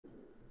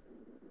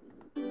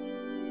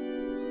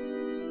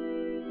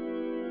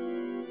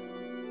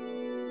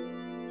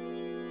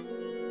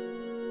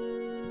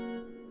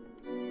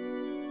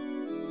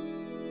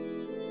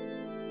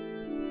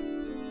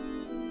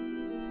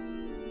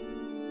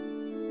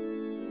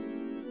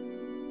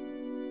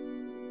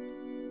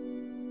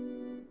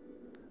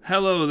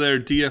Hello there,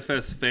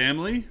 DFS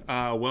family.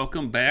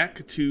 Welcome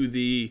back to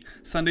the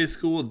Sunday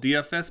School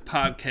DFS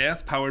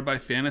podcast powered by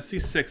Fantasy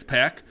Six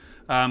Pack.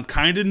 I'm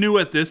kind of new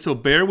at this, so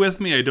bear with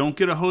me. I don't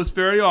get a host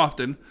very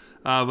often,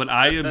 but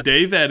I am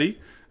Dave Eddy.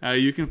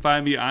 You can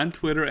find me on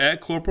Twitter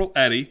at Corporal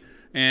Eddy.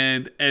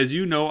 And as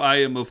you know, I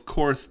am, of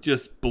course,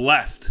 just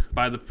blessed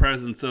by the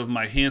presence of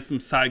my handsome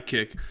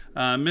sidekick,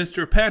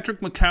 Mr.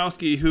 Patrick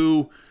Makowski,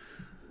 who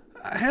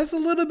has a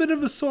little bit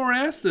of a sore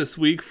ass this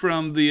week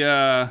from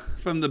the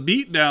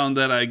beatdown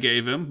that I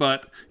gave him.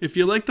 But if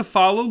you like to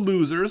follow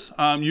losers,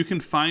 you can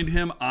find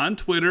him on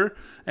Twitter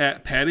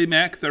at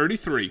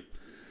PattyMac33.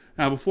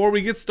 Now, before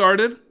we get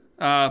started,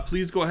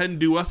 please go ahead and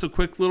do us a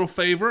quick little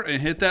favor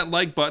and hit that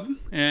like button.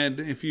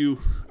 And if you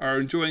are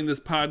enjoying this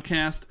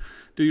podcast,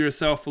 do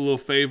yourself a little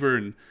favor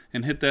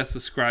and hit that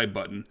subscribe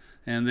button.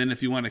 And then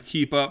if you want to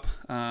keep up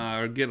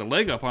or get a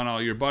leg up on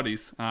all your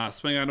buddies,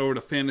 swing on over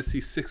to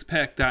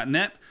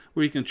fantasy6pack.net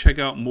where you can check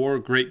out more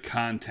great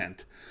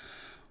content.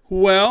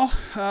 Well,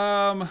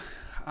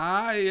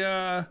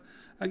 I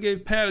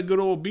gave Pat a good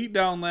old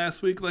beatdown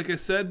last week, like I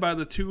said, by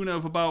the tune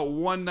of about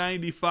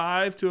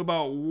 195 to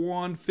about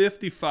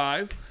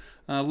 155,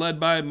 led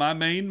by my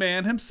main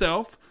man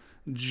himself,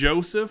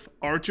 Joseph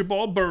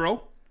Archibald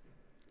Burrow.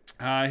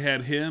 I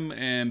had him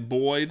and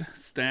Boyd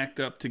stacked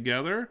up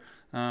together.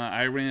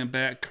 I ran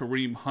back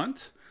Kareem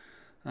Hunt.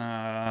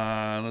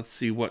 Let's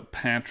see what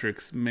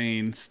Patrick's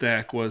main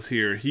stack was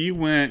here. He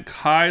went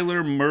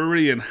Kyler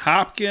Murray and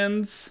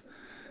Hopkins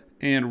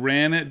and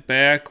ran it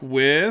back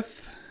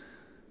with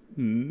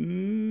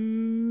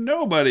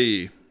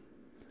nobody.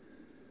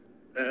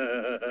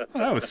 Oh,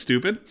 that was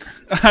stupid.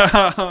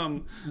 All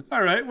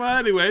right. Well,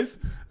 anyways,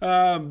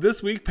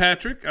 this week,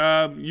 Patrick,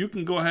 you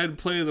can go ahead and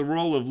play the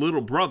role of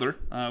little brother,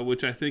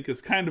 which I think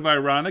is kind of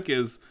ironic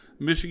as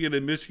Michigan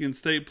and Michigan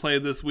State play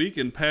this week,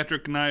 and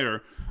Patrick and I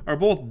are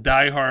both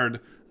diehard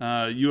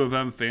U of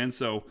M fans,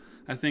 so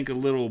I think a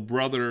little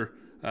brother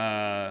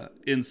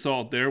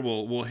insult there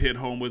will hit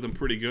home with him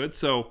pretty good.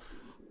 So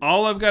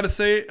all I've got to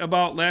say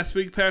about last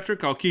week,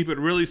 Patrick, I'll keep it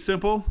really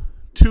simple.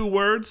 2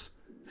 words: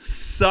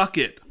 suck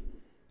it.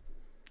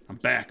 I'm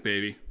back,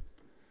 baby.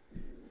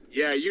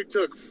 Yeah, you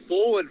took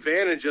full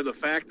advantage of the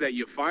fact that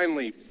you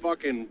finally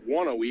fucking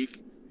won a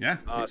week. Yeah.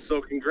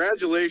 So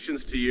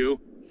congratulations to you.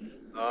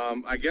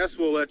 I guess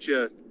we'll let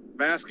you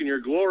bask in your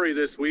glory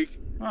this week.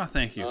 Oh,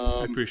 thank you.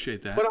 I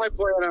appreciate that. But I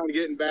plan on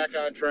getting back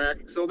on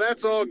track. So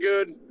that's all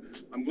good.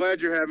 I'm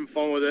glad you're having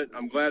fun with it.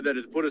 I'm glad that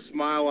it put a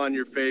smile on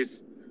your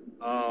face.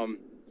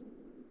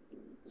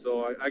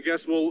 So I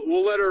guess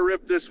we'll let her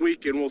rip this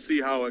week, and we'll see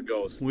how it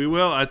goes. We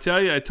will. I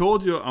tell you, I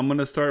told you I'm going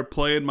to start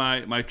playing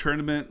my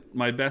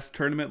best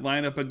tournament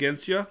lineup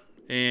against you,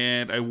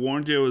 and I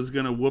warned you I was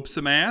going to whoop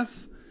some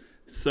ass.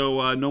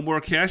 So no more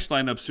cash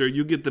lineup, sir.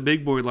 You get the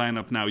big boy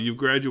lineup now. You've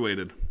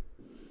graduated.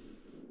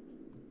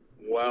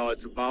 Well,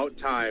 it's about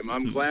time.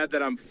 I'm glad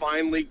that I'm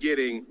finally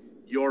getting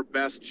your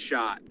best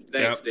shot.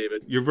 Thanks,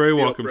 David. You're very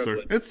welcome,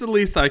 sir. It's the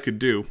least I could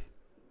do.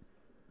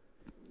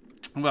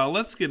 Well,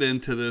 let's get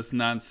into this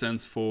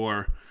nonsense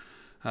for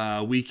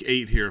week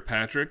 8 here,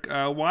 Patrick.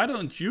 Why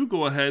don't you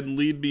go ahead and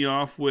lead me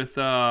off with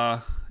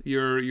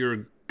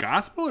your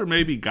gospel or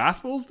maybe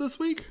gospels this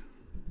week?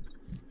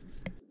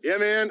 Yeah,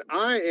 man,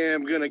 I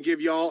am going to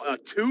give y'all a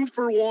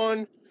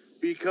 2-for-1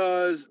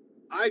 because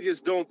I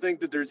just don't think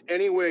that there's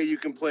any way you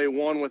can play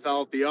one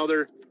without the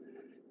other.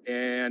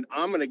 And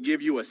I'm going to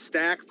give you a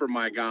stack for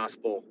my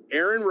gospel.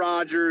 Aaron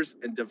Rodgers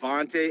and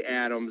Davante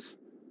Adams.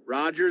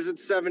 Rodgers at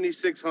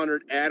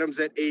 7,600, Adams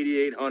at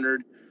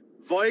 8,800.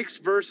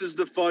 Vikes versus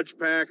the Fudge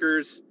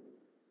Packers.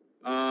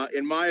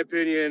 In my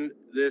opinion,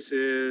 this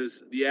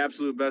is the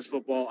absolute best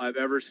football I've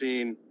ever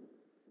seen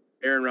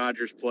Aaron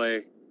Rodgers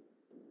play.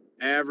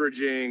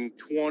 Averaging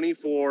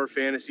 24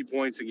 fantasy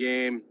points a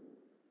game.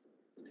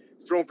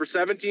 He's thrown for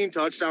 17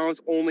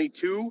 touchdowns, only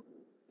 2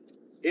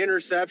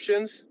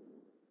 interceptions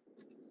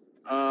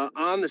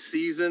on the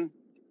season.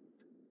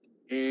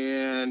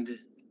 And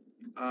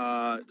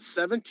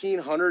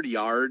 1,700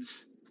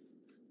 yards.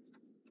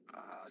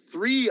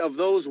 3 of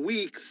those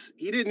weeks,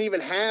 he didn't even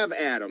have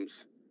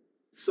Adams.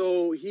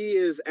 So he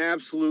is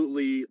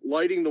absolutely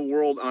lighting the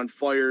world on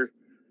fire.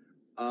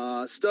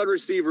 Stud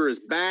receiver is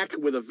back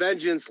with a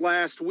vengeance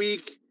last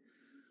week.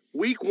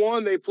 Week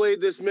 1, they played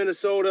this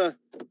Minnesota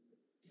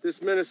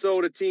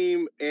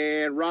team,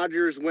 and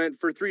Rodgers went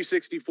for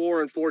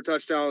 364 and 4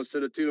 touchdowns to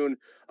the tune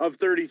of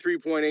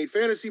 33.8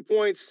 fantasy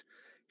points.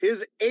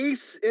 His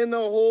ace in the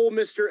hole,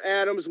 Mr.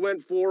 Adams,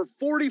 went for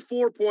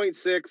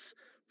 44.6,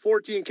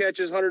 14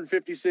 catches,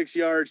 156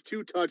 yards,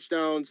 2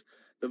 touchdowns.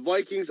 The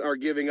Vikings are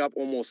giving up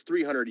almost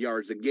 300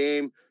 yards a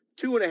game,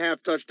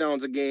 2.5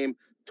 touchdowns a game,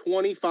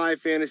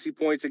 25 fantasy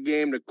points a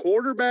game to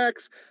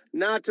quarterbacks,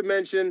 not to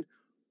mention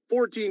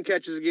 14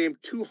 catches a game,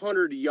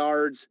 200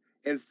 yards,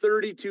 and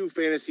 32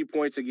 fantasy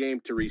points a game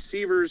to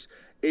receivers.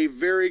 A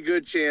very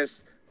good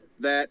chance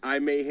that I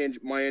may hinge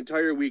my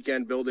entire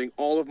weekend building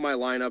all of my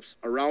lineups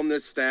around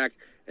this stack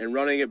and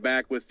running it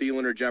back with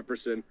Thielen or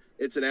Jefferson.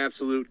 It's an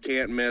absolute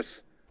can't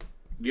miss.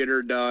 Get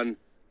her done.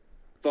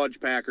 Fudge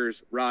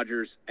Packers,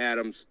 Rodgers,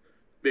 Adams,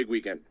 big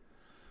weekend.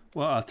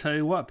 Well, I'll tell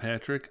you what,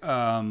 Patrick.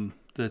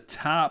 The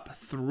top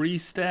 3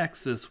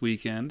 stacks this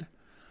weekend,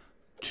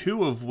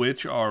 2 of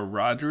which are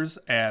Rodgers,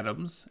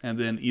 Adams, and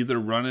then either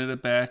running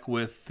it back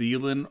with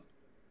Thielen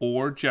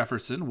or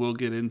Jefferson. We'll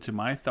get into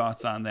my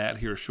thoughts on that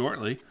here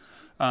shortly.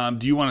 Do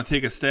you want to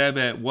take a stab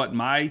at what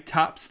my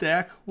top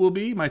stack will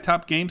be, my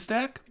top game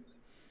stack?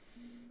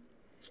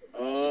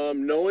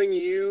 Knowing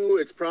you,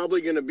 it's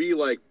probably going to be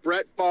like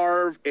Brett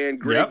Favre and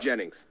Greg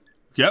Jennings.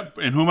 Yep.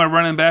 And who am I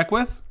running back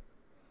with?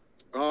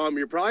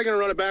 You're probably going to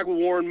run it back with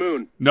Warren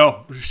Moon.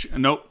 Nope.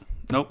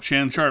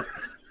 Shannon Sharp.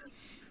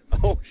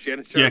 Oh,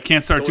 Shannon Sharp. Yeah,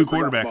 can't start 2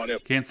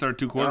 quarterbacks. Can't start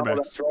 2 quarterbacks.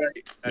 Oh, that's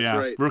right. That's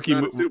right. Rookie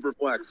super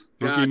flex.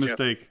 Rookie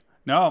mistake.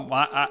 No,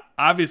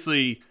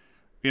 obviously,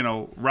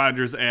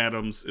 Rodgers,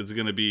 Adams is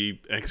going to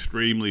be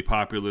extremely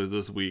popular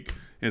this week.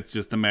 It's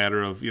just a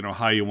matter of,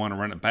 how you want to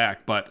run it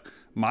back. But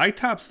my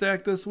top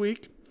stack this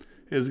week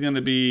is going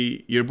to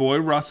be your boy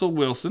Russell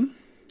Wilson,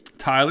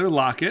 Tyler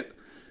Lockett,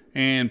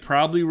 and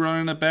probably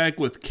running it back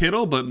with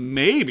Kittle, but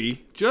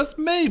maybe, just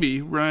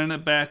maybe, running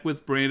it back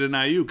with Brandon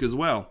Ayuk as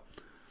well.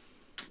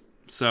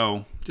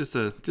 So just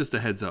a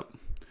heads up.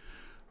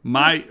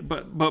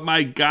 But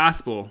my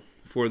gospel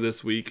for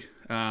this week.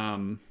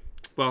 Well,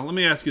 let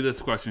me ask you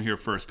this question here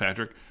first,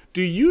 Patrick.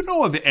 Do you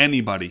know of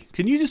anybody?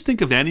 Can you just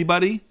think of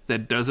anybody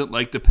that doesn't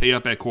like to pay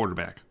up at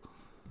quarterback?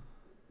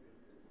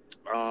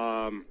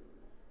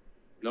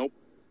 Nope.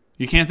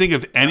 You can't think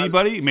of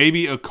anybody?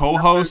 Maybe a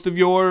co-host of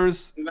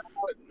yours?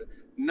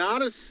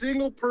 Not a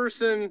single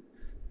person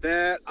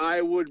that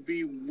I would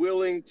be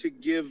willing to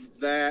give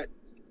that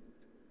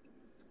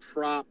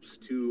props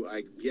to,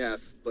 I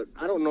guess. But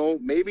I don't know.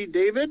 Maybe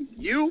David?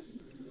 You?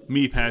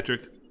 Me,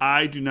 Patrick.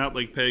 I do not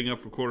like paying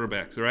up for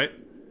quarterbacks, all right?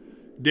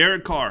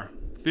 Derek Carr,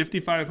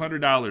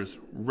 $5,500.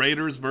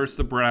 Raiders versus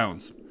the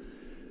Browns.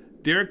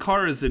 Derek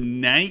Carr is the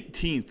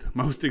 19th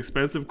most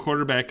expensive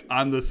quarterback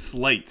on the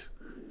slate.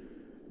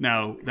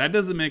 Now, that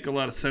doesn't make a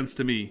lot of sense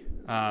to me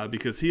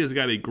because he has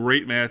got a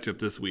great matchup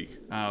this week.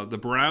 The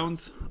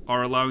Browns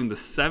are allowing the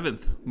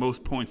 7th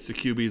most points to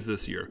QBs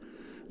this year.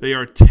 They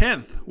are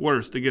 10th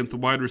worst against the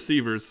wide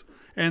receivers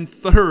and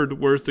 3rd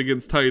worst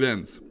against tight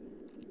ends.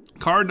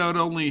 Carr not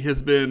only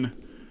has been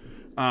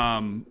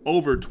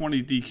over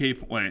 20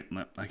 DK... Wait,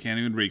 I can't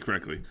even read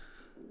correctly.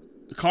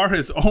 Carr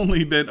has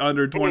only been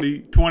under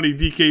 20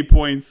 DK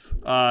points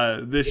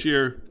this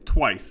year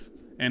twice.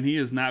 And he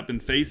has not been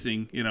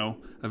facing, a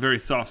very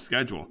soft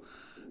schedule.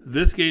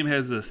 This game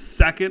has the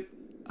 2nd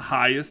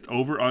highest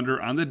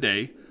over-under on the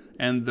day.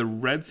 And the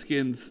Raiders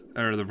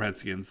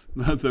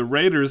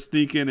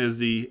sneak in as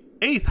the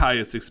 8th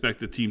highest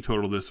expected team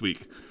total this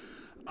week.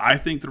 I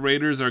think the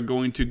Raiders are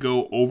going to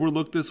go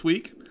overlook this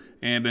week.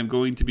 And I'm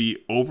going to be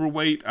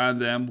overweight on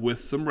them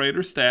with some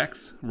Raider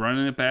stacks,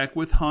 running it back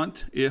with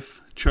Hunt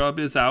if Chubb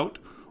is out,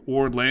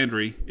 or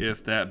Landry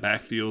if that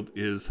backfield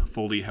is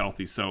fully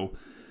healthy. So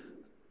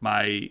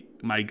my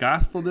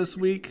gospel this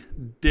week,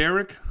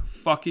 Derek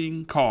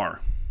fucking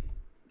Carr.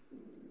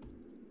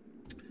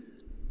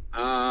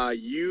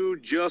 You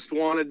just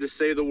wanted to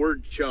say the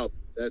word Chubb.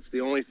 That's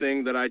the only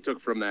thing that I took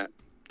from that.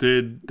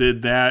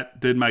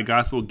 Did my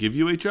gospel give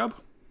you a Chubb?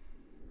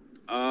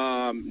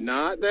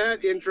 Not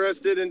that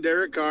interested in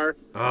Derek Carr.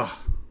 Ugh.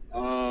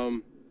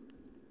 I'm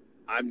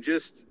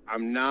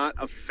not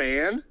a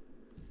fan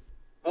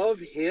of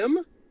him.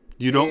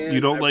 You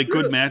don't like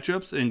good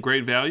matchups and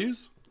great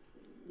values?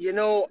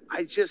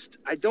 I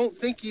don't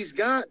think he's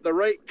got the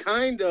right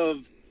kind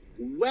of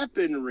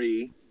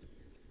weaponry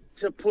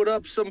to put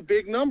up some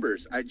big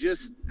numbers. I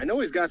know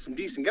he's got some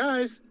decent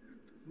guys,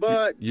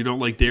 but you don't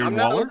like Darren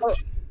Waller?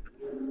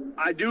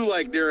 I do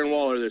like Darren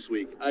Waller this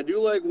week. I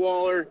do like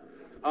Waller.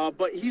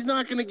 But he's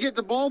not going to get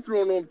the ball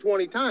thrown to him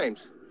 20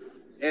 times.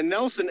 And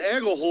Nelson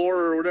Aguilar,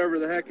 or whatever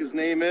the heck his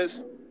name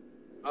is,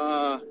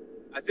 I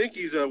think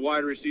he's a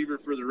wide receiver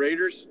for the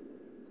Raiders.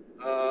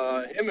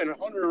 Him and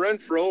Hunter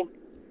Renfrow,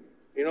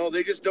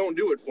 they just don't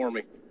do it for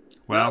me.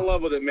 Well, not in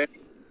love with it, man.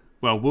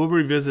 Well, we'll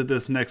revisit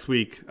this next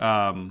week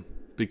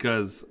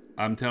because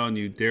I'm telling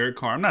you, Derek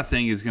Carr, I'm not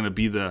saying he's going to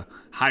be the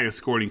highest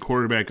scoring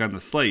quarterback on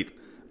the slate,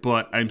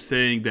 but I'm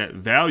saying that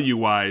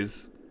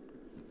value-wise,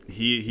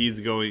 he's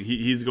going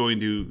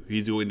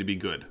to be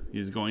good.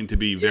 He's going to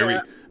be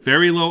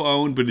very low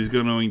owned, but he's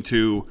going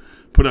to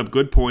put up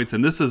good points.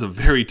 And this is a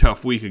very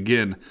tough week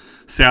again,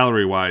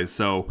 salary wise.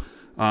 So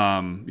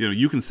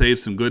you can save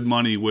some good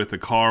money with a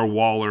Carr,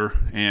 Waller,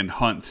 and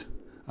Hunt,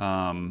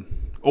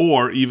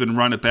 or even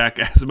run it back.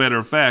 As a matter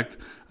of fact,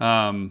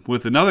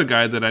 with another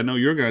guy that I know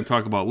you're going to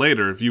talk about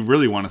later, if you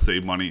really want to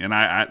save money, and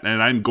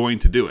I'm going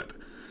to do it.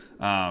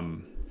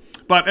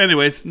 But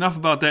anyways, enough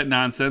about that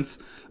nonsense.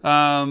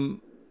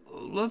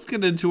 Let's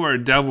get into our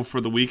devil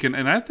for the week, and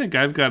I think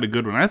I've got a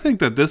good one. I think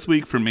that this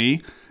week for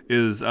me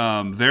is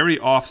very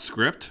off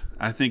script.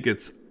 I think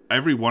it's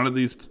every one of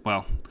these,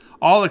 well,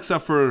 all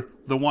except for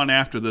the one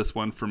after this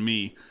one for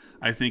me,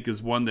 I think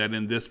is one that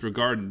in this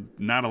regard,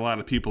 not a lot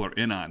of people are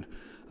in on.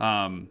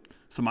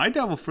 So my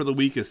devil for the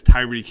week is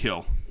Tyreek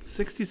Hill,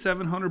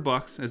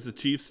 $6,700 as the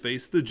Chiefs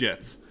face the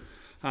Jets.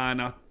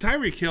 Now,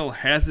 Tyreek Hill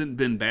hasn't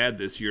been bad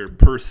this year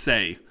per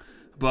se,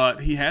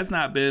 but he has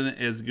not been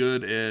as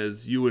good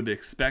as you would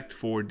expect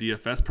for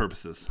DFS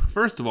purposes.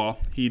 First of all,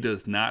 he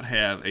does not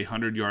have a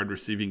 100-yard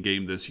receiving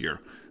game this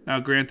year. Now,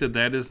 granted,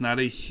 that is not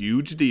a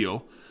huge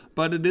deal,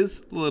 but it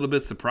is a little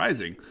bit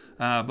surprising.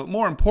 But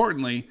more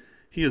importantly,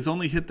 he has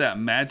only hit that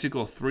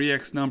magical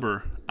 3x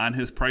number on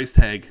his price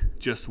tag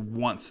just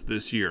once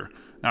this year.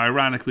 Now,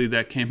 ironically,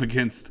 that came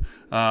against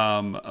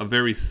a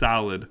very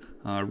solid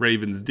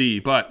Ravens D.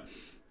 But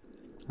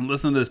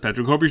listen to this,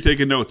 Patrick. Hope you're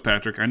taking notes,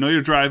 Patrick. I know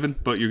you're driving,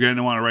 but you're going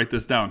to want to write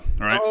this down.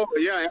 All right? Oh,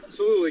 yeah,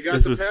 absolutely.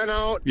 Got the pen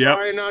out. Yep.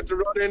 Trying not to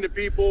run into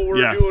people.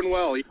 We're doing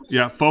well. Yes.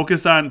 Yeah,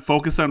 focus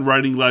on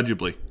writing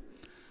legibly.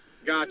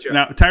 Gotcha.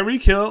 Now,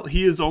 Tyreek Hill,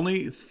 he is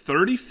only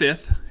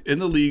 35th in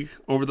the league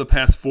over the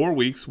past 4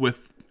 weeks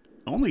with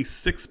only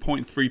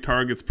 6.3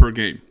 targets per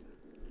game.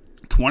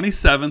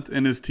 27th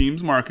in his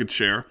team's market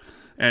share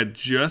at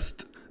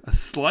just a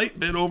slight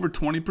bit over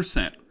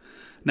 20%.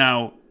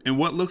 Now, in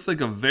what looks like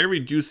a very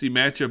juicy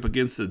matchup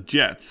against the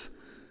Jets,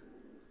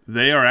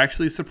 they are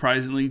actually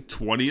surprisingly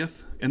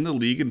 20th in the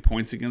league in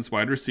points against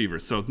wide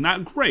receivers. So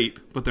not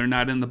great, but they're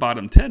not in the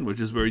bottom 10, which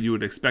is where you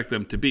would expect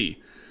them to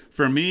be.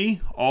 For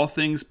me, all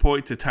things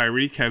point to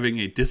Tyreek having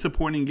a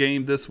disappointing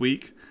game this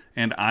week,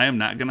 and I am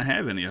not going to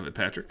have any of it,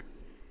 Patrick.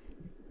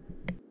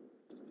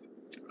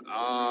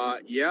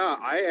 Yeah,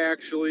 I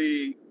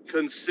actually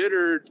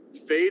considered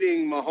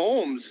fading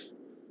Mahomes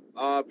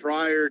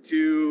prior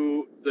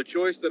to the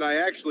choice that I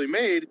actually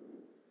made,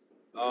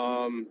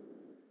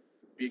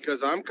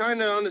 because I'm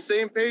kind of on the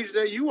same page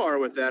that you are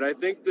with that. I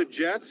think the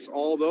Jets,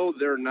 although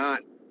they're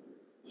not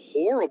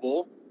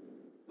horrible,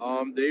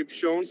 they've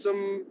shown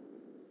some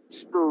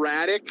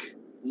sporadic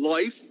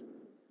life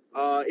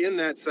in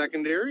that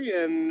secondary,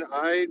 and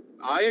I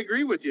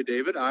agree with you,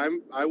 David.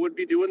 I would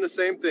be doing the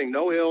same thing.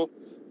 No Hill,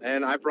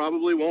 and I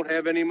probably won't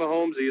have any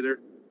Mahomes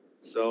either.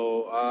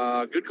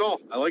 So good call.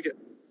 I like it.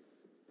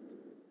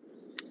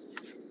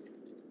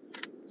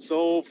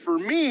 So for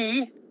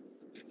me,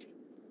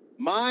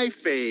 my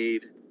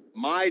fade,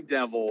 my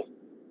devil,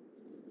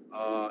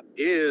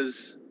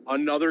 is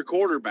another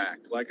quarterback.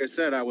 Like I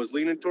said, I was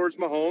leaning towards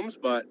Mahomes,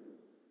 but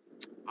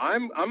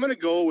I'm going to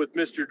go with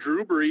Mr.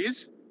 Drew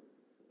Brees.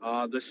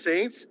 The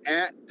Saints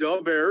at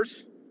the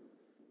Bears.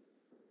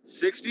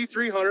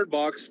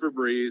 $6,300 for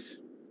Brees.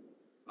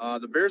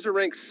 The Bears are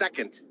ranked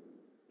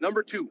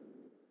number 2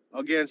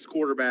 against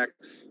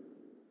quarterbacks.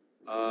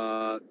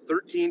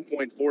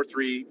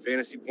 13.43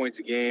 fantasy points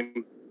a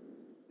game.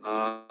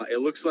 It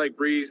looks like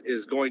Brees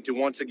is going to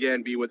once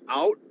again be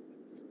without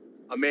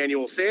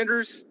Emmanuel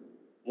Sanders.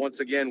 Once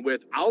again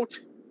without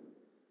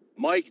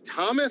Mike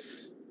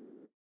Thomas.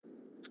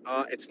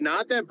 It's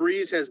not that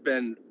Brees has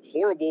been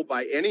horrible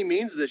by any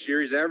means this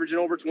year. He's averaging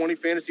over 20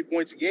 fantasy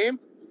points a game.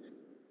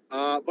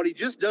 But he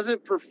just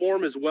doesn't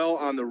perform as well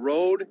on the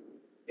road.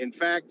 In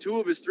fact, 2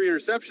 of his 3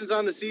 interceptions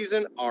on the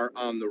season are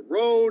on the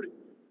road.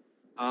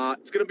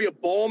 It's going to be a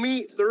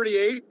balmy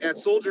 38 at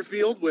Soldier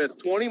Field with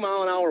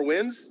 20-mile-an-hour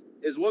winds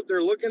is what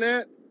they're looking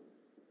at.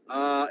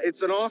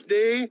 It's an off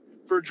day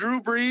for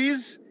Drew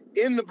Brees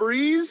in the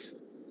breeze.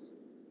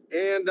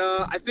 And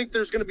I think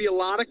there's going to be a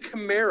lot of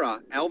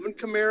Alvin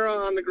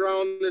Kamara on the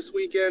ground this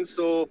weekend,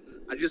 so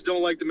I just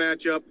don't like the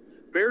matchup.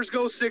 Bears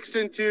go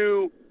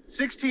 6-2,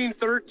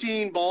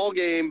 16-13 ball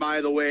game,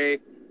 by the way,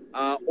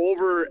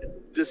 over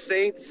the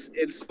Saints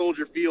in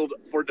Soldier Field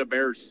for the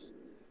Bears.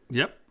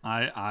 Yep,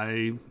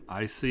 I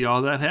see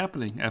all that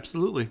happening,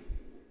 absolutely.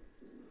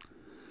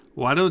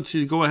 Why don't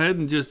you go ahead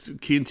and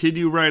just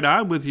continue right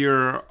on with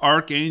your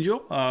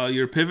Archangel,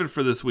 your pivot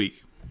for this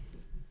week?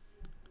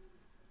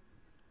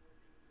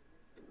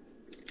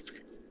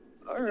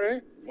 All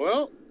right.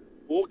 Well,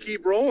 we'll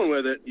keep rolling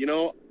with it.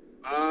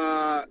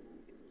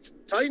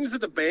 Titans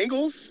at the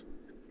Bengals,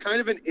 kind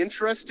of an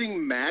interesting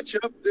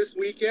matchup this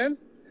weekend.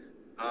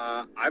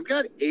 I've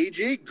got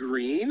A.J.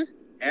 Green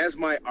as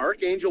my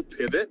Archangel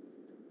pivot,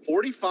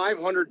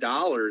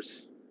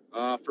 $4,500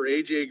 for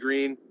A.J.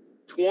 Green,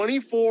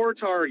 24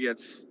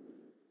 targets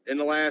in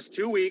the last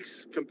 2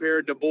 weeks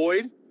compared to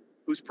Boyd,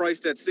 who's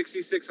priced at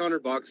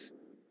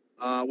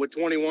 $6,600 with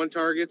 21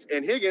 targets,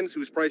 and Higgins,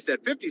 who's priced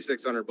at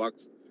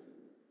 $5,600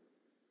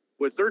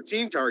 with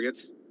 13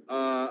 targets.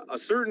 A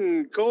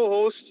certain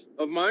co-host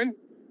of mine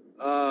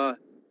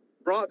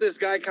brought this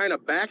guy kind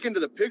of back into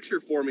the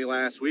picture for me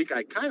last week.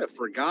 I kind of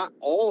forgot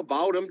all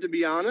about him, to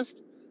be honest.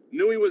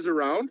 Knew he was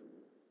around.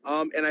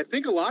 And I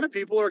think a lot of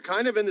people are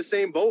kind of in the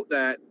same boat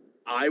that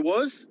I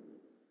was.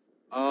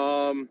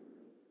 And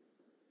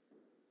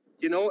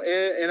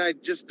I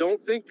just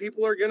don't think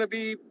people are going to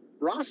be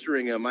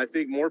rostering him. I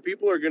think more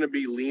people are going to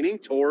be leaning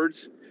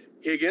towards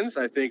Higgins.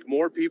 I think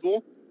more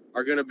people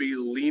are going to be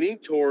leaning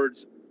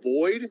towards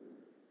Boyd.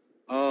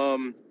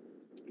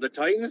 The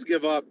Titans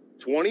give up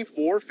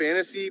 24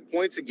 fantasy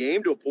points a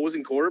game to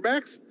opposing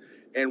quarterbacks,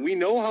 and we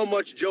know how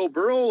much Joe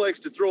Burrow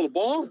likes to throw the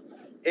ball,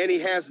 and he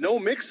has no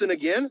Mixon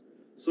again,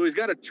 so he's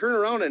got to turn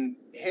around and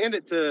hand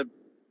it to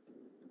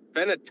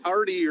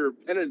Benatardi or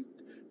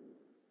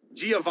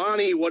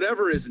Giovanni,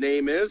 whatever his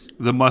name is.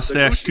 The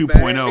Mustache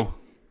 2.0.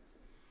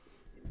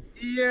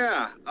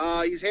 Yeah,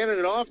 he's handing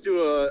it off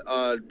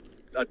to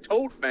a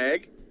tote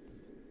bag.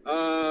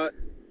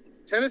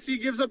 Tennessee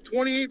gives up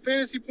 28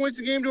 fantasy points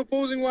a game to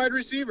opposing wide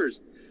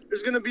receivers.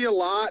 There's going to be a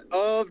lot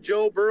of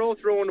Joe Burrow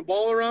throwing the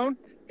ball around,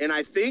 and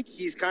I think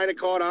he's kind of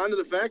caught on to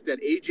the fact that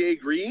A.J.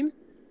 Green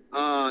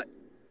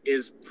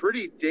is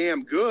pretty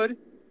damn good.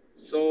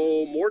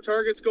 So more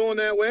targets going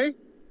that way.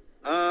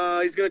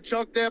 He's going to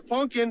chunk that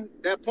pumpkin.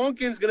 That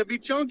pumpkin's going to be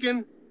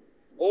chunking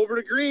over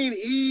to Green.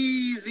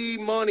 Easy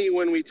money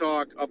when we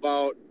talk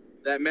about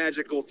that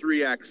magical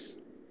 3X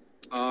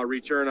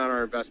return on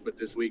our investment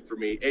this week for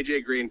me.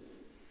 A.J. Green.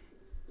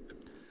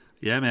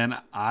 Yeah,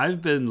 man,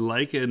 I've been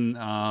liking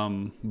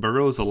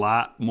Burrows a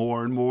lot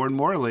more and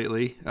more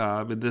lately.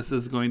 But this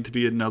is going to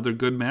be another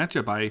good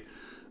matchup.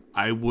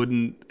 I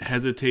wouldn't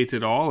hesitate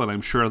at all, and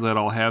I'm sure that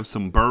I'll have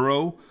some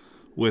Burrow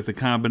with a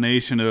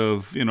combination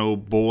of,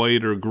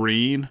 Boyd or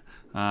Green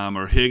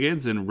or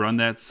Higgins and run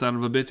that son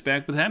of a bitch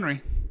back with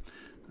Henry.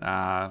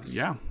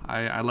 Yeah,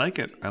 I like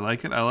it. I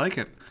like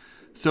it.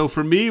 So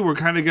for me, we're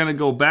kind of going to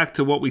go back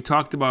to what we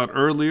talked about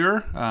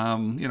earlier,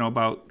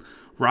 about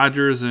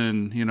Rodgers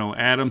and,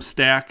 Adams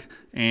stack.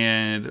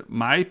 And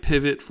my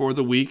pivot for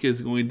the week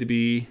is going to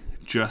be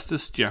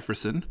Justice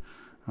Jefferson,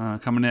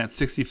 coming at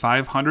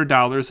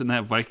 $6,500 in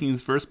that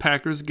Vikings versus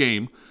Packers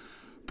game.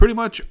 Pretty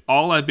much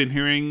all I've been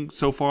hearing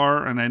so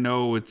far, and I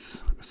know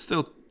it's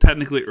still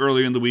technically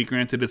early in the week,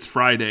 granted it's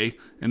Friday,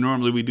 and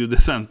normally we do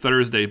this on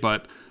Thursday,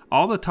 but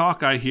all the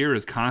talk I hear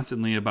is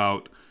constantly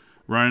about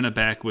running it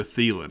back with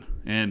Thielen.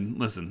 And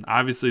listen,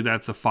 obviously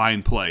that's a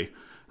fine play.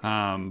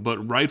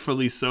 But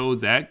rightfully so,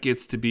 that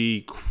gets to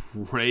be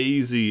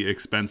crazy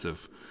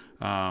expensive.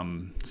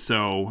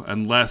 So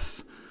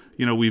unless,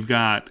 we've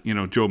got,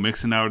 Joe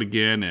Mixon out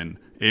again and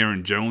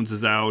Aaron Jones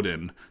is out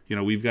and,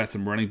 we've got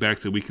some running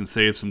backs that we can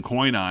save some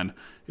coin on,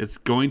 it's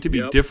going to be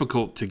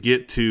difficult to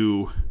get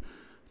to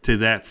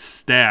that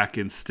stack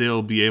and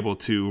still be able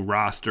to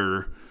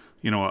roster,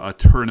 a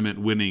tournament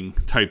winning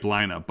type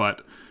lineup.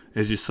 But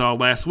as you saw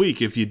last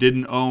week, if you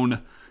didn't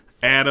own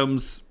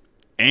Adams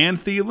and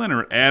Thielen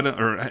or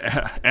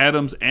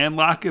Adams and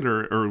Lockett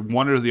or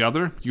one or the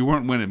other, you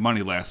weren't winning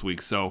money last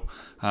week. So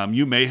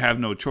you may have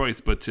no choice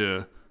but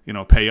to,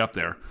 pay up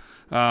there.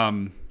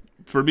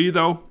 For me,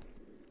 though,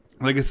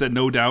 like I said,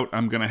 no doubt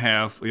I'm going to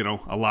have,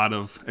 a lot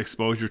of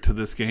exposure to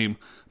this game,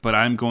 but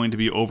I'm going to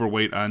be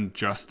overweight on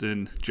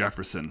Justin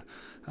Jefferson.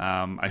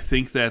 I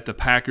think that the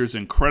Packers'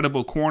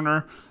 incredible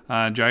corner,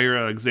 Jair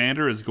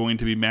Alexander, is going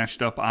to be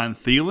matched up on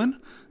Thielen,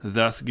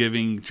 thus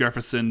giving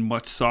Jefferson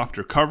much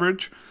softer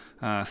coverage.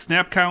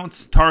 Snap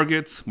counts,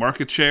 targets,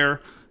 market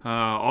share,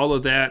 all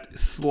of that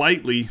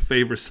slightly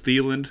favors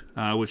Thielen,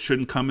 which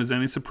shouldn't come as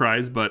any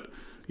surprise, but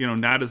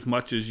not as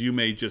much as you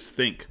may just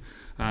think.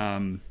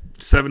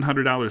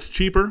 $700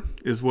 cheaper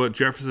is what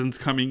Jefferson's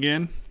coming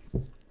in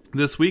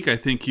this week. I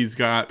think he's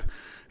got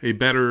a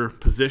better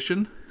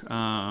position,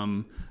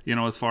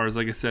 as far as,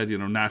 like I said,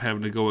 not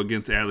having to go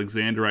against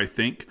Alexander, I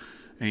think.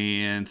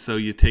 And so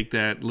you take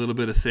that little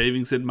bit of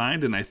savings in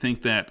mind, and I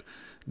think that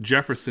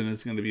Jefferson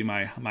is going to be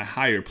my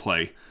higher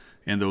play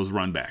in those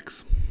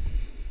runbacks.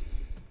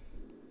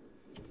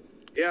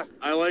 Yeah,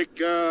 I like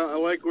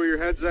where your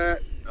head's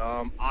at.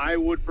 I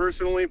would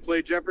personally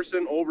play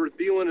Jefferson over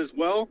Thielen as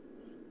well.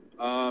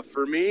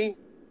 For me,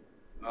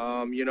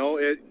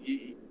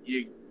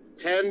 you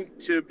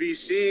tend to be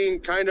seeing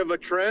kind of a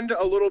trend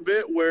a little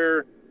bit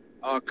where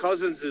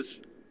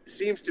Cousins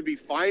seems to be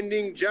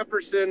finding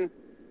Jefferson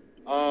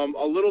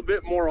a little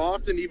bit more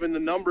often. Even the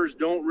numbers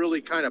don't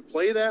really kind of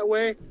play that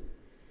way.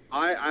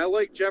 I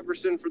like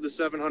Jefferson for the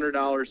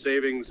 $700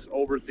 savings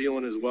over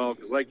Thielen as well,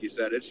 because like you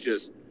said, it's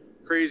just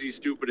crazy,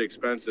 stupid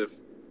expensive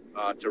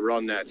to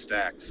run that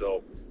stack.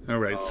 So. All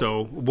right,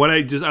 so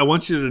I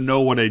want you to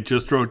know what I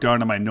just wrote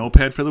down on my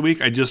notepad for the week.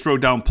 I just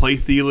wrote down play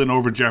Thielen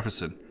over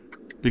Jefferson,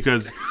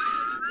 because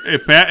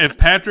if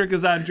Patrick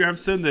is on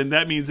Jefferson, then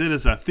that means it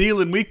is a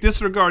Thielen week.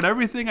 Disregard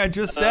everything I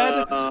just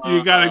said.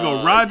 You got to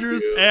go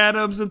Rodgers,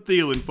 Adams, and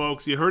Thielen,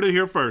 folks. You heard it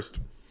here first.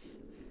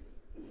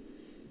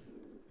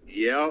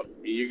 Yep,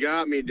 you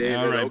got me, David.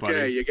 All right, okay,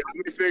 buddy. You got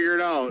me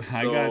figured out.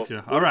 I got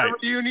you. All right. What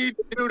do you need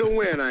to do to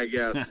win, I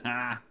guess?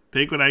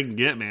 Take what I can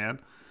get, man.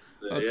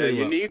 Yeah,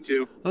 you need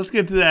to. Let's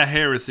get to that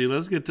heresy.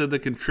 Let's get to the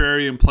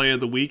contrarian play of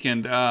the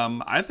weekend.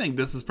 I think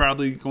this is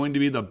probably going to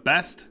be the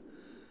best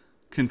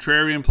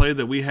contrarian play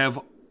that we have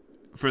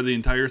for the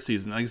entire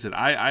season. Like I said,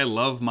 I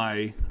love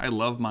my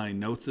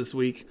notes this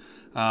week.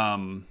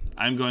 I'm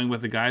going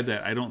with a guy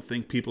that I don't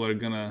think people are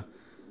gonna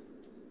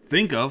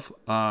think of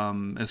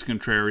as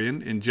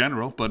contrarian in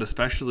general, but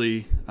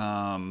especially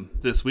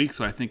this week.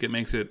 So I think it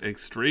makes it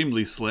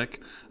extremely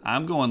slick.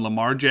 I'm going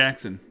Lamar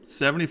Jackson,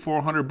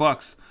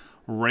 $7,400.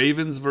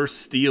 Ravens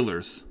versus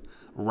Steelers,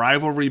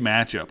 rivalry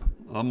matchup.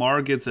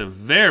 Lamar gets a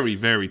very,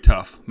 very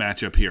tough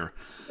matchup here.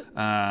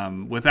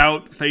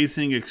 Without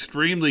facing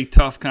extremely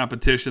tough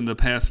competition the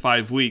past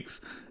 5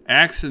 weeks,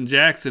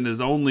 Jackson has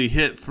only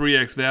hit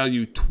 3x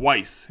value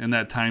twice in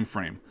that time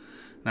frame.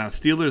 Now,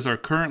 Steelers are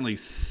currently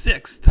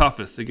 6th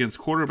toughest against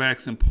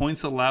quarterbacks in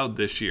points allowed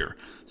this year.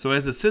 So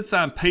as it sits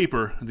on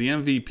paper, the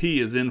MVP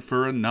is in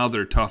for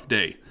another tough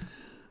day.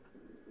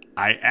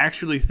 I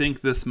actually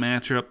think this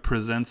matchup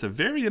presents a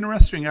very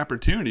interesting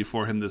opportunity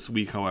for him this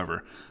week,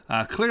 however.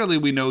 Clearly,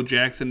 we know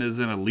Jackson is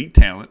an elite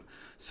talent,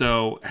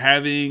 so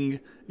having,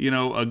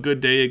 a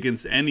good day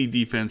against any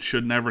defense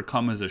should never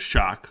come as a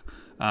shock.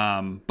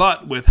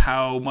 But with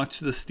how much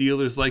the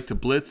Steelers like to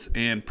blitz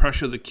and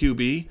pressure the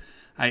QB,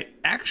 I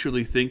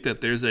actually think that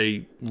there's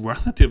a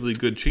relatively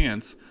good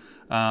chance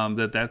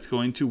that that's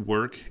going to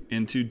work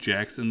into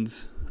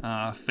Jackson's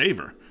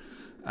favor.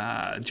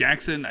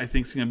 Jackson, I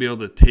think, is going to be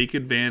able to take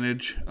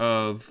advantage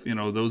of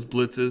those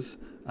blitzes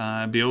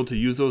and be able to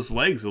use those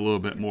legs a little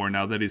bit more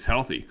now that he's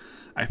healthy.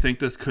 I think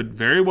this could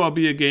very well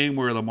be a game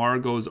where Lamar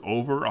goes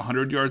over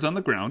 100 yards on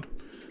the ground.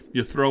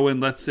 You throw in,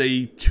 let's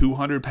say,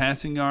 200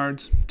 passing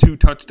yards, 2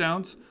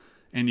 touchdowns,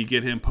 and you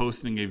get him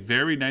posting a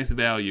very nice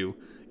value,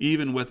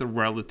 even with a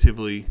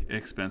relatively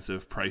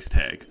expensive price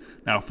tag.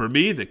 Now, for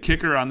me, the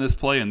kicker on this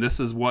play, and this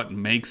is what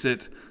makes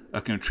it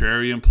a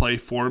contrarian play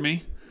for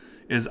me,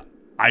 is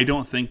I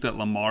don't think that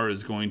Lamar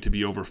is going to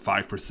be over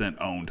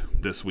 5% owned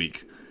this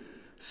week.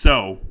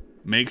 So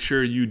make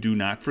sure you do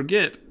not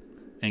forget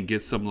and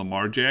get some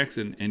Lamar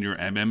Jackson in your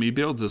MME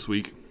builds this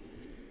week.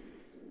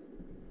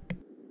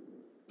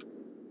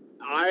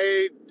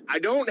 I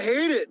don't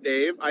hate it,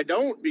 Dave. I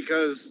don't,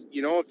 because,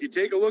 if you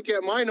take a look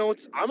at my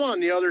notes, I'm on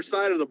the other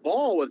side of the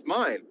ball with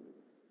mine.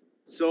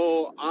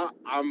 So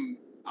I'm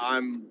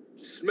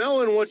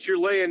smelling what you're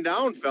laying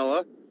down,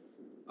 fella.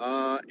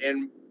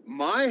 And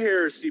my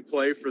heresy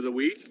play for the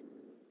week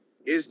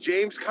is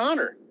James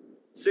Conner,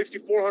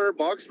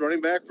 $6,400,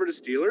 running back for the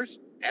Steelers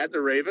at the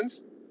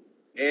Ravens.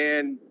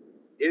 And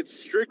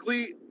it's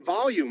strictly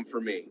volume for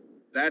me.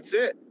 That's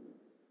it.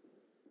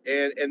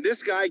 And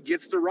this guy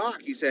gets the rock.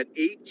 He's had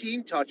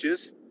 18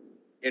 touches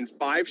in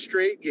 5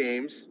 straight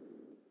games.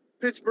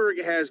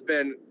 Pittsburgh has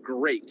been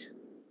great.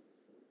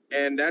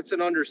 And that's an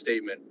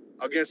understatement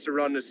against the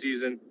run this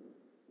season.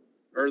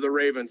 Or the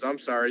Ravens, I'm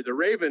sorry. The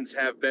Ravens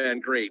have been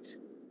great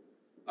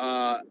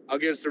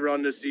against the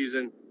run this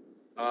season.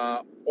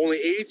 Only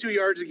 82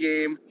 yards a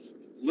game,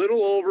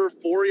 little over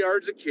 4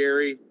 yards a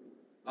carry.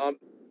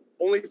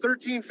 Only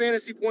 13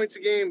 fantasy points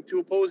a game to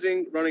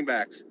opposing running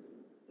backs.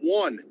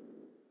 One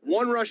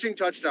rushing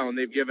touchdown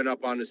they've given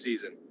up on the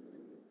season.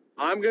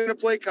 I'm going to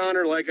play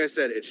Conner. Like I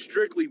said, it's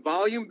strictly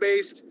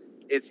volume-based.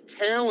 It's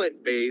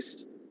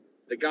talent-based.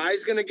 The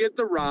guy's going to get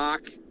the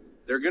rock.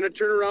 They're going to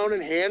turn around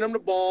and hand him the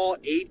ball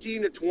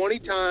 18 to 20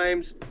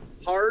 times.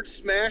 Hard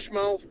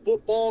smash-mouth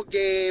football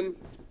game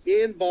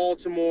in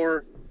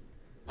Baltimore.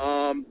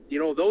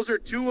 Those are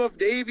 2 of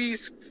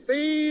Davy's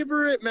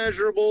favorite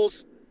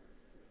measurables.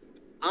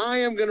 I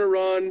am going to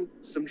run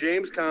some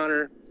James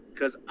Conner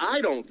because I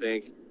don't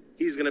think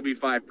he's going to be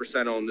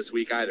 5% owned this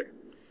week either.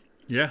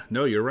 Yeah,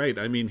 no, you're right.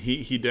 I mean,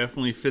 he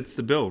definitely fits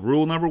the bill.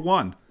 Rule number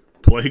 1,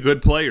 play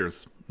good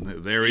players.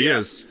 There he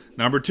is.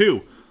 Number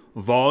 2,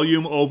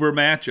 volume over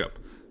matchup.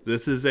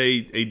 This is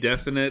a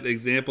definite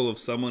example of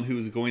someone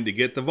who's going to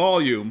get the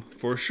volume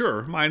for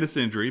sure, minus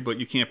injury, but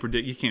you can't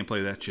predict, you can't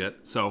play that shit.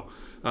 So,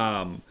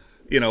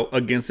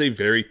 against a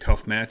very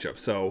tough matchup.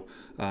 So,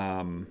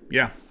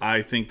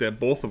 I think that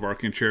both of our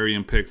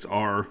contrarian picks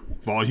are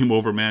volume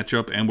over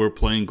matchup, and we're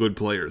playing good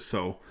players.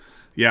 So,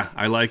 yeah,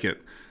 I like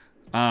it.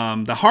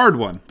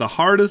 The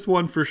hardest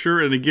one for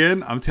sure. And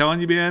again, I'm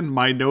telling you, man,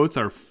 my notes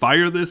are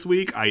fire this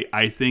week.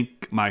 I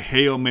think my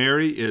Hail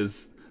Mary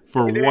is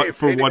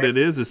what it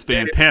is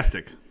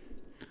fantastic.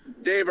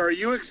 Dave, are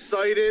you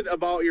excited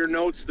about your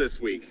notes this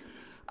week?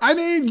 I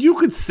mean, you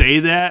could say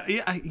that.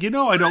 I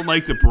don't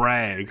like to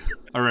brag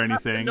or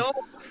anything.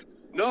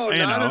 No,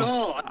 not at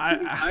all.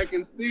 I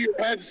can see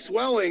your head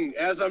swelling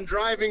as I'm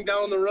driving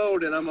down the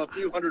road and I'm a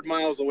few hundred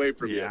miles away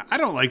from you. Yeah, I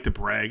don't like to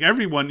brag.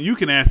 Everyone, you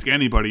can ask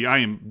anybody. I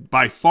am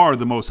by far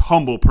the most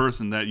humble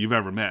person that you've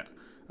ever met.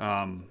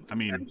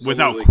 Absolutely.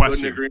 Without question.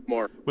 Couldn't agree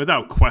more.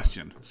 Without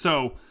question.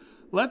 So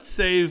let's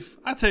save.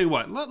 I'll tell you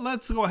what.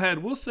 Let's go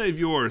ahead. We'll save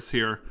yours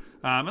here.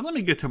 And let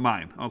me get to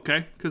mine,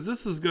 okay? Because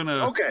this is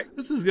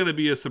gonna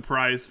be a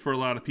surprise for a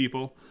lot of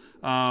people.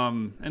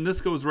 And this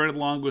goes right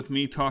along with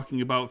me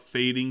talking about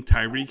fading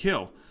Tyreek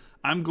Hill.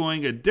 I'm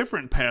going a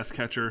different pass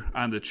catcher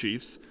on the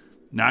Chiefs.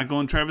 Not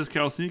going Travis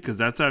Kelce, because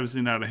that's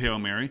obviously not a Hail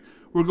Mary.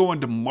 We're going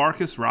to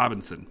Marcus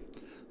Robinson.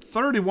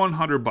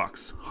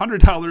 $3,100,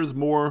 $100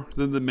 more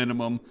than the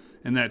minimum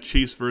in that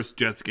Chiefs versus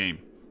Jets game.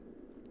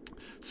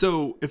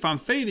 So if I'm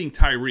fading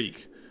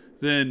Tyreek,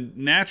 then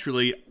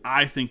naturally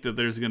I think that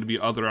there's going to be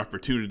other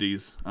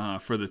opportunities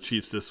for the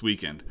Chiefs this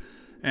weekend.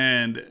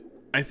 And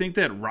I think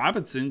that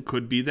Robinson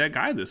could be that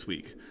guy this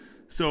week.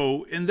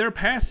 So in their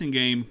passing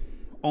game,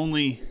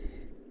 only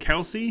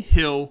Kelce,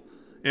 Hill,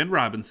 and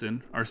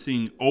Robinson are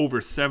seeing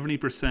over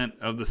 70%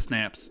 of the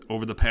snaps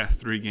over the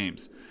past 3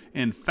 games.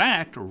 In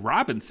fact,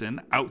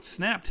 Robinson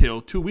outsnapped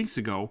Hill 2 weeks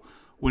ago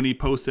when he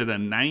posted a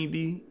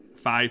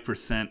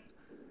 95%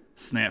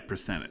 snap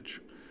percentage.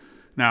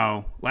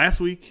 Now, last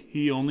week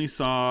he only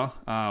saw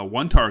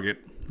 1 target,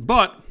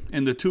 but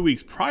in the 2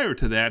 weeks prior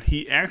to that,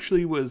 he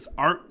actually was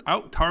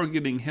out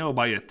targeting Hill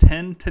by a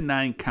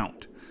 10-9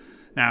 count.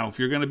 Now, if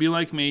you're going to be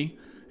like me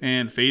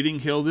and fading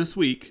Hill this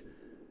week,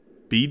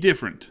 be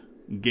different.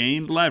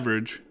 Gain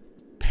leverage.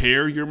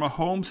 Pair your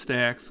Mahomes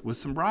stacks with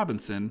some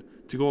Robinson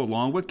to go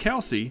along with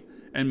Kelsey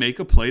and make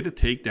a play to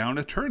take down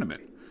a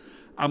tournament.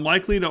 I'm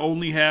likely to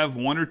only have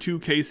 1 or 2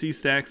 KC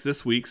stacks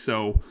this week,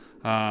 so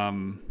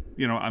I'm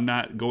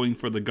not going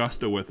for the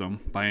gusto with them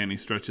by any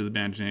stretch of the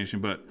imagination.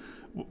 But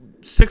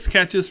 6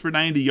 catches for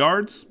 90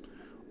 yards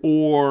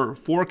or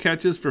 4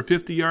 catches for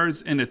 50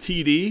 yards and a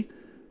TD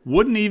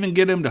wouldn't even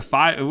get him to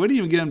 5. It wouldn't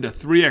even get him to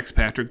 3x,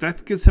 Patrick.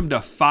 That gets him to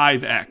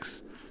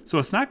 5x. So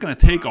it's not going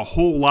to take a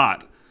whole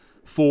lot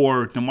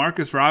for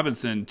DeMarcus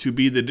Robinson to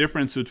be the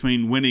difference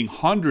between winning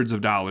hundreds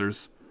of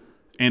dollars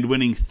and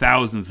winning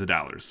thousands of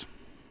dollars.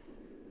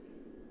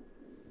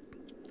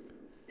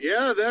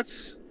 Yeah,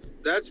 that's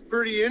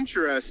pretty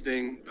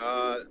interesting.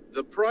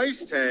 The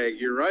price tag,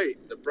 you're right.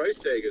 The price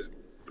tag is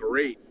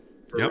great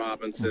for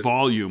Robinson.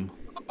 Volume.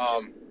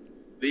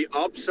 The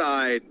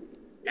upside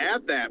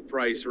at that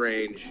price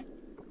range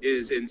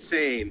is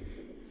insane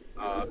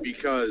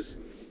because,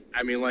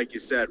 I mean, like you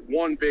said,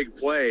 one big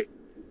play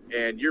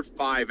and you're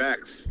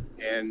 5x,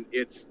 and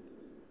it's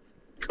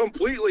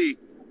completely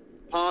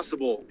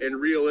possible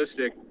and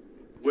realistic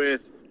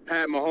with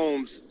Pat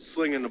Mahomes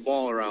slinging the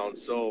ball around.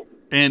 So,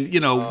 and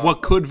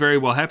what could very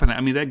well happen, I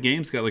mean, that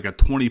game's got like a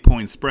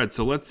 20-point spread.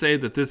 So let's say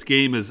that this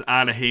game is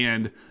out of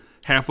hand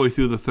halfway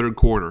through the third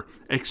quarter.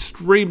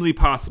 Extremely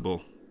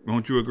possible.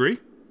 Don't you agree?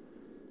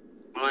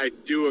 I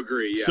do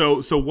agree.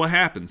 Yes. So what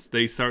happens?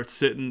 They start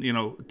sitting,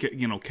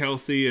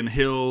 Kelsey and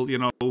Hill,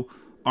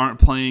 aren't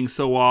playing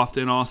so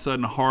often. All of a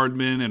sudden,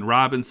 Hardman and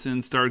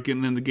Robinson start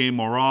getting in the game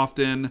more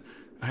often.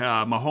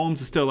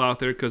 Mahomes is still out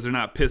there because they're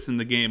not pissing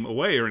the game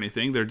away or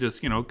anything. They're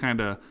just, kind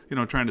of,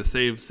 trying to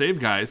save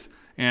guys.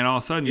 And all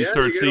of a sudden, you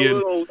start seeing a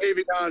little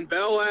Le'Veon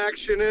Bell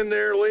action in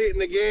there late in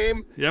the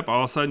game. Yep.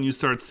 All of a sudden, you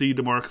start seeing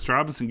DeMarcus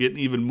Robinson getting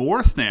even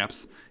more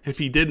snaps if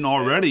he didn't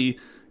already.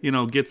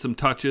 Get some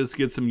touches,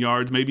 get some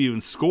yards, maybe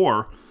even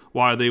score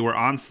while they were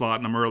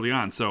onslaughting him early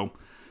on. So,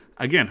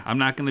 again, I'm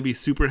not going to be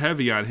super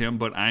heavy on him,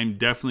 but I'm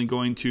definitely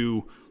going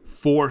to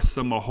force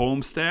some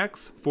Mahomes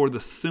stacks for the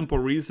simple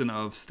reason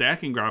of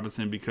stacking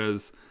Robinson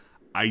because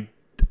I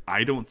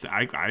don't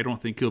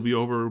think he'll be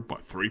over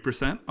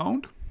 3%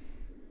 owned.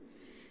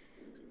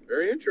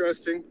 Very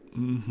interesting.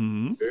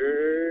 Mm-hmm.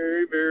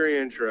 Very, very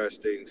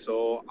interesting.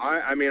 So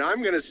I'm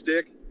going to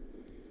stick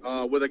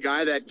with a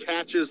guy that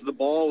catches the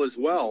ball as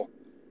well.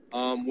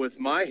 With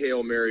my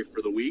Hail Mary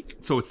for the week.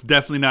 So it's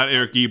definitely not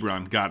Eric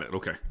Ebron. Got it.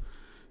 Okay.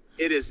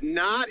 It is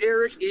not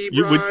Eric Ebron,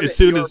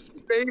 your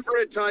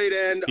favorite tight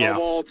end of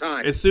all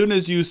time. As soon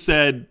as you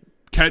said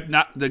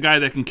not the guy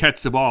that can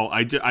catch the ball,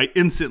 I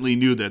instantly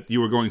knew that you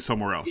were going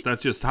somewhere else.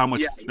 That's just how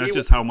much.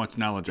 How much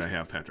knowledge I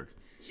have, Patrick.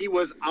 He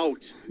was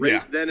out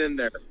then and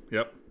there.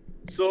 Yep.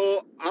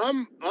 So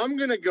I'm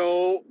gonna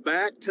go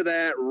back to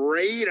that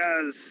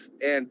Raiders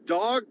and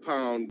Dog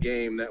Pound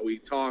game that we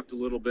talked a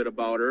little bit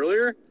about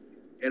earlier.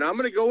 And I'm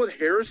going to go with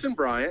Harrison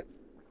Bryant,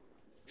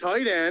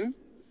 tight end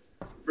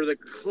for the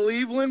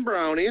Cleveland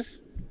Brownies,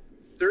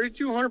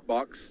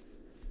 $3,200.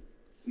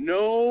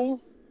 No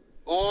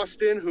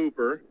Austin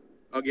Hooper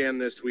again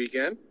this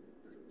weekend.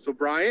 So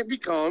Bryant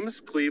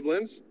becomes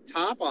Cleveland's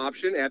top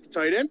option at the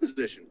tight end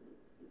position.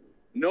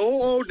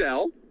 No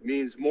Odell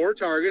means more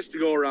targets to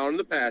go around in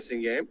the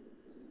passing game.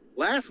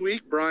 Last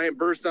week, Bryant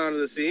burst onto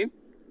the scene,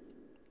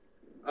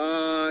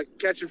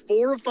 catching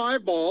 4 of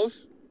 5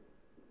 balls,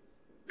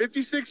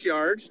 56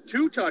 yards,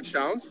 2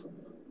 touchdowns,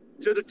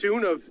 to the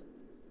tune of,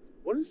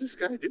 what is this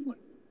guy doing?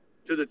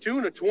 To the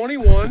tune of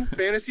 21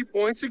 fantasy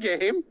points a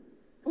game.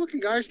 Fucking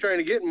guy's trying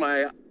to get in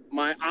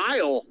my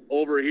aisle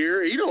over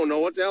here. He don't know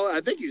what the hell.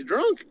 I think he's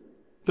drunk.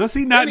 Does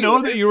he not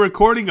know that you're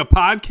recording a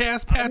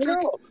podcast, Patrick?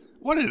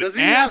 What an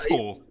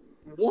asshole.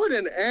 What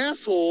an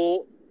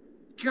asshole.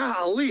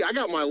 Golly, I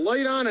got my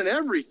light on and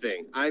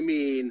everything. I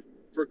mean,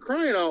 for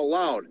crying out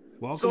loud.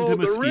 Welcome to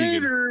Muskegon. The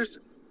Raiders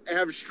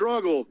have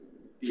struggled.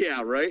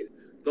 Yeah, right.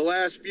 The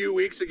last few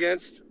weeks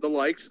against the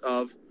likes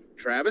of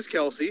Travis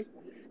Kelce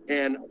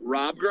and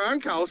Rob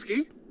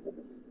Gronkowski.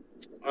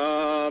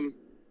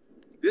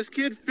 This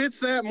kid fits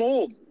that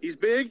mold. He's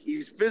big.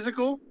 He's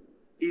physical.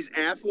 He's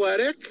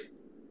athletic.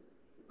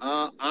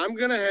 I'm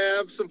going to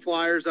have some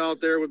flyers out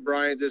there with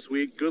Bryant this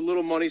week. Good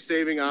little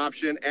money-saving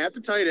option at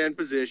the tight end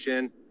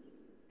position.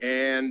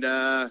 And,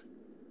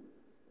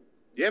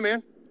 yeah,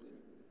 man.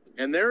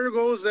 And there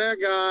goes that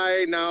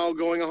guy now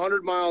going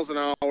 100 miles an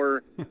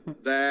hour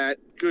that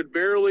could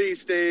barely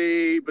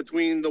stay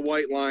between the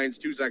white lines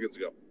 2 seconds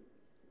ago.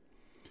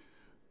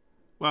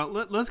 Well,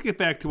 let's get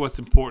back to what's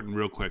important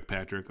real quick,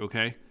 Patrick,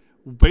 okay?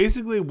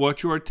 Basically,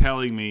 what you're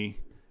telling me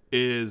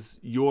is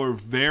you're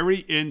very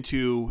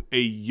into a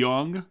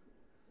young,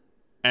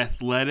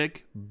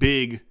 athletic,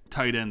 big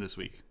tight end this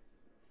week.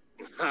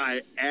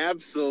 I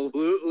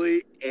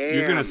absolutely am.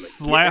 You're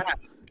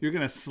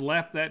gonna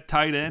slap that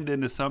tight end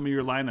into some of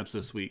your lineups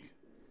this week.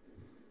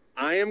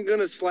 I am going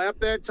to slap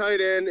that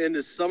tight end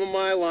into some of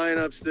my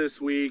lineups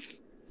this week.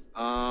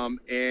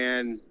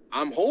 And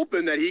I'm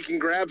hoping that he can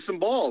grab some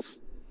balls.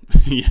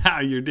 Yeah,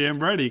 you're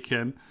damn right he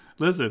can.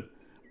 Listen,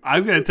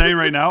 I'm going to tell you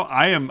right now,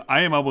 I am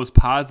almost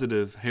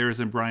positive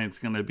Harrison Bryant's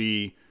going to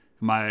be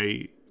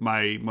my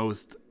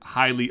most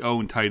highly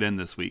owned tight end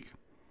this week.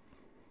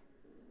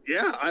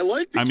 Yeah, I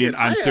like the kid.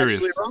 I'm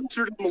serious. I actually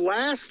rostered him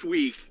last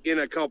week in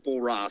a couple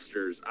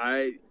rosters.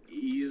 I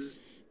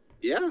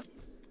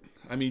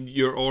mean,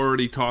 you're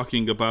already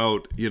talking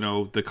about,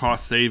 the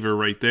cost saver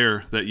right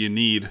there that you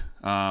need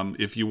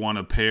if you want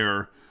to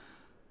pair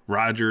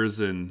Rodgers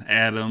and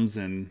Adams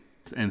and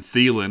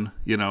Thielen,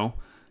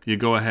 you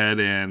go ahead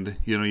and,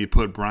 you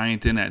put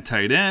Bryant in at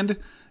tight end.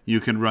 You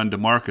can run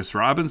DeMarcus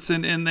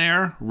Robinson in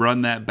there,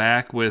 run that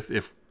back with,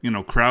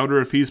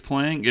 Crowder if he's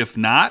playing. If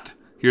not,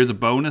 here's a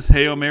bonus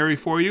Hail Mary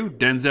for you,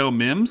 Denzel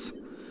Mims.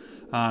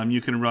 You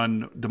can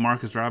run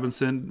DeMarcus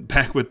Robinson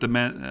back with the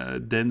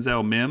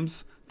Denzel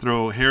Mims.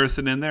 Throw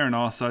Harrison in there, and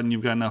all of a sudden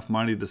you've got enough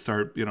money to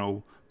start,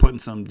 putting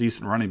some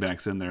decent running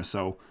backs in there.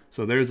 So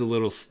there's a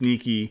little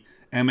sneaky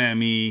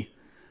MME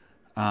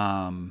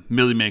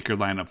Millie Maker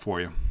lineup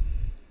for you.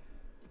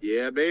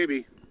 Yeah,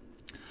 baby.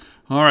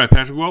 All right,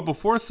 Patrick. Well,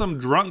 before some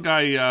drunk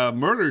guy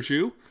murders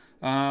you,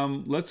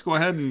 let's go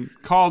ahead and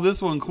call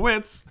this one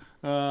quits.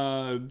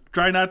 Try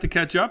not to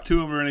catch up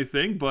to him or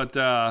anything, but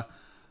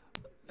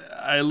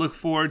I look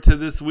forward to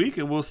this week,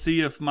 and we'll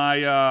see if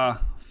my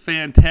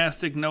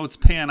fantastic notes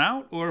pan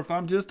out or if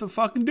I'm just a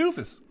fucking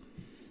doofus.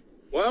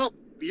 Well,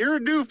 you're a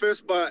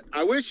doofus, but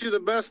I wish you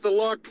the best of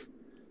luck,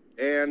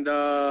 and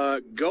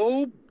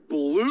go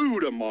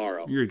blue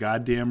tomorrow. You're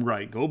goddamn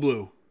right. Go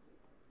blue.